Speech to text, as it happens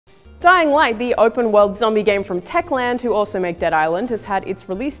Dying Light, the open-world zombie game from Techland, who also make Dead Island, has had its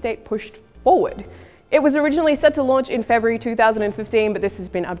release date pushed forward. It was originally set to launch in February 2015, but this has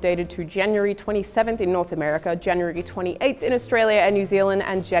been updated to January 27th in North America, January 28th in Australia and New Zealand,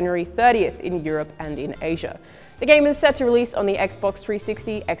 and January 30th in Europe and in Asia. The game is set to release on the Xbox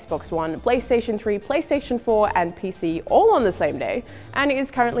 360, Xbox One, PlayStation 3, PlayStation 4 and PC all on the same day, and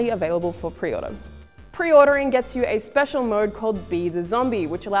is currently available for pre-order. Pre-ordering gets you a special mode called Be the Zombie,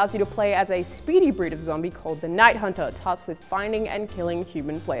 which allows you to play as a speedy breed of zombie called the Night Hunter, tasked with finding and killing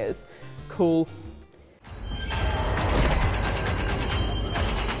human players. Cool.